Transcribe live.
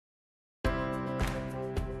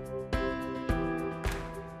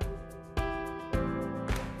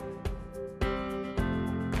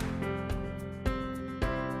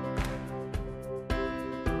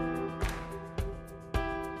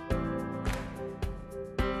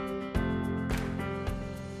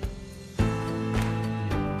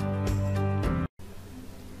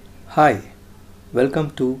Hi,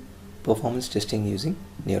 welcome to performance testing using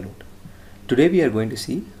Neoload. Today we are going to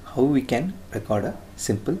see how we can record a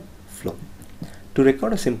simple flow. To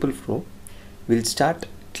record a simple flow, we'll start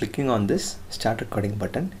clicking on this start recording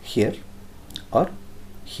button here or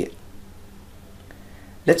here.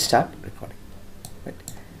 Let's start recording.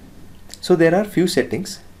 Right. So there are few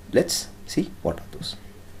settings. Let's see what are those.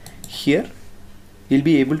 Here you'll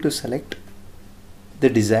be able to select the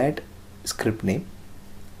desired script name,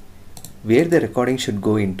 where the recording should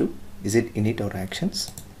go into. Is it init or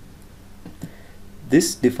actions?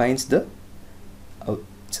 This defines the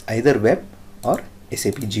it's either web or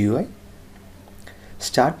SAP GUI.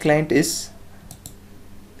 Start client is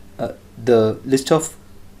the list of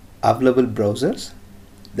available browsers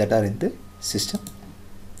that are in the system.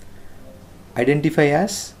 Identify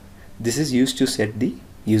as, this is used to set the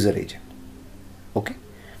user agent. Okay.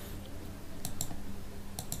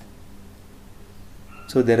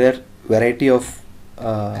 So there are variety of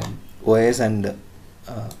OS and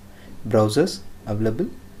browsers available.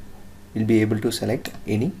 You'll be able to select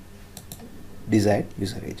any desired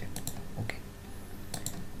user agent. Okay.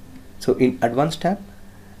 So in advanced tab,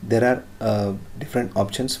 there are different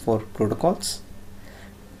options for protocols,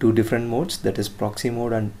 two different modes, that is proxy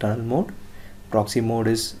mode and tunnel mode. Proxy mode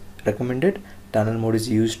is recommended. Tunnel mode is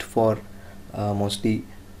used for mostly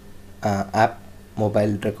app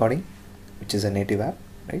mobile recording, which is a native app,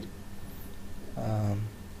 right?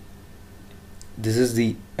 This is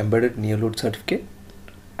the embedded Neoload certificate,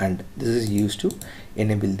 and this is used to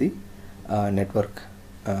enable the network,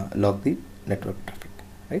 log the network traffic,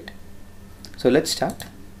 right? So let's start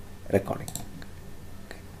recording.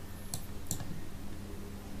 Okay.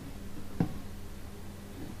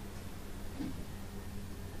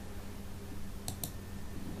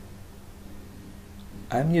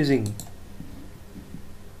 I'm using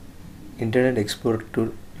Internet Explorer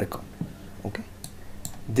to record. Okay,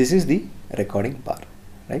 this is the recording bar,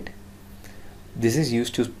 right? This is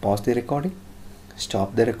used to pause the recording,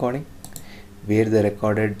 stop the recording, where the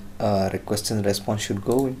recorded request and response should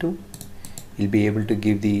go into. You'll be able to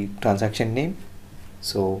give the transaction name.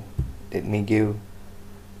 So let me give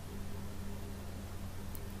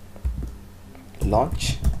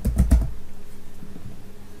launch.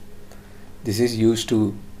 This is used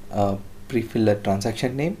to pre-fill a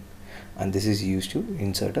transaction name, and this is used to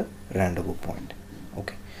insert a rendezvous point.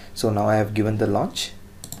 Okay, so now I have given the launch,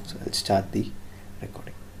 so I'll start the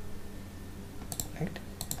recording. Right,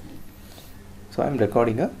 so I'm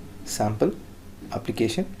recording a sample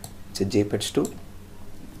application. It's a JPEG store.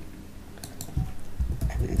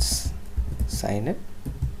 I will sign in.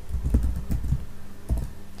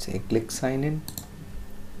 Say click sign in.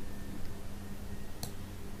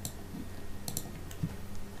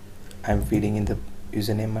 I'm feeding in the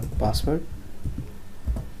username and password.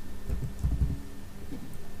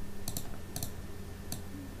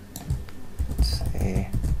 Say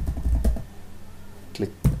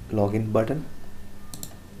click login button.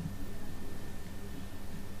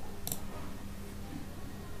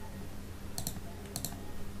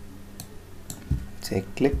 Say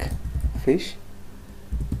click fish.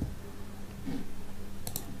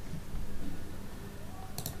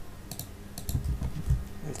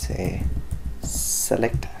 Let's say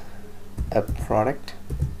select a product.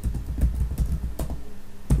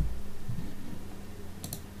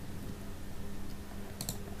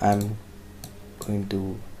 I'm going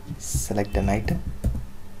to select an item.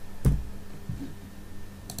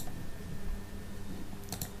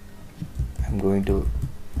 I'm going to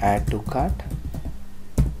add to cart.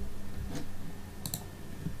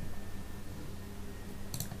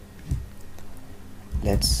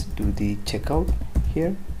 Let's do the checkout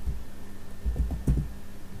here.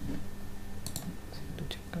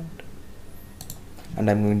 And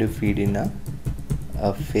I'm going to feed in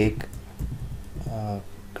a fake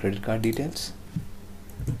credit card details.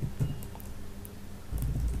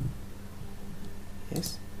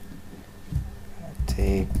 Yes.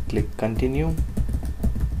 Say click continue.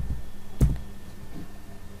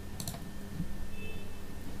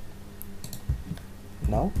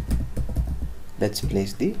 Now let's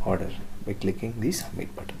place the order by clicking the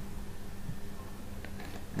submit button.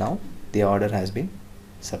 Now the order has been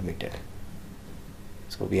submitted.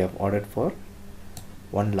 So we have ordered for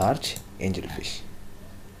one large angelfish.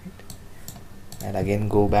 Right. And again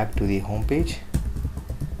go back to the home page.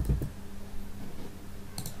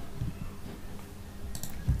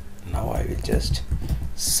 Now I will just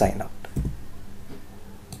sign out.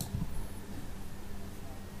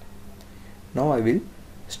 Now I will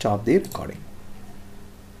stop the recording.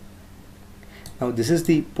 Now this is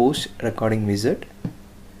the post recording wizard.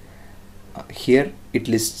 here it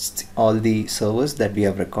lists all the servers that we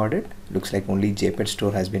have recorded. Looks like only JPEG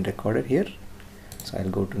store has been recorded here. So I'll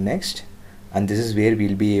go to next, and this is where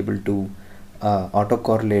we'll be able to auto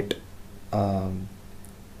correlate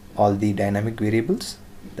all the dynamic variables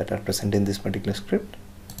that are present in this particular script.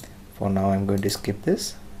 For now I'm going to skip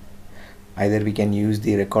this. Either we can use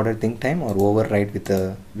the recorded think time or override with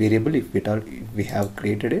a variable if we have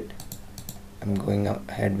created it. I'm going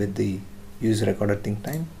ahead with the use recorded think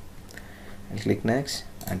time. I'll click next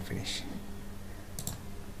and finish.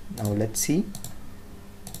 Now let's see,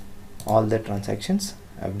 all the transactions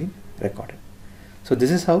have been recorded. So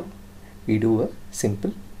this is how we do a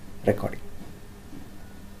simple recording.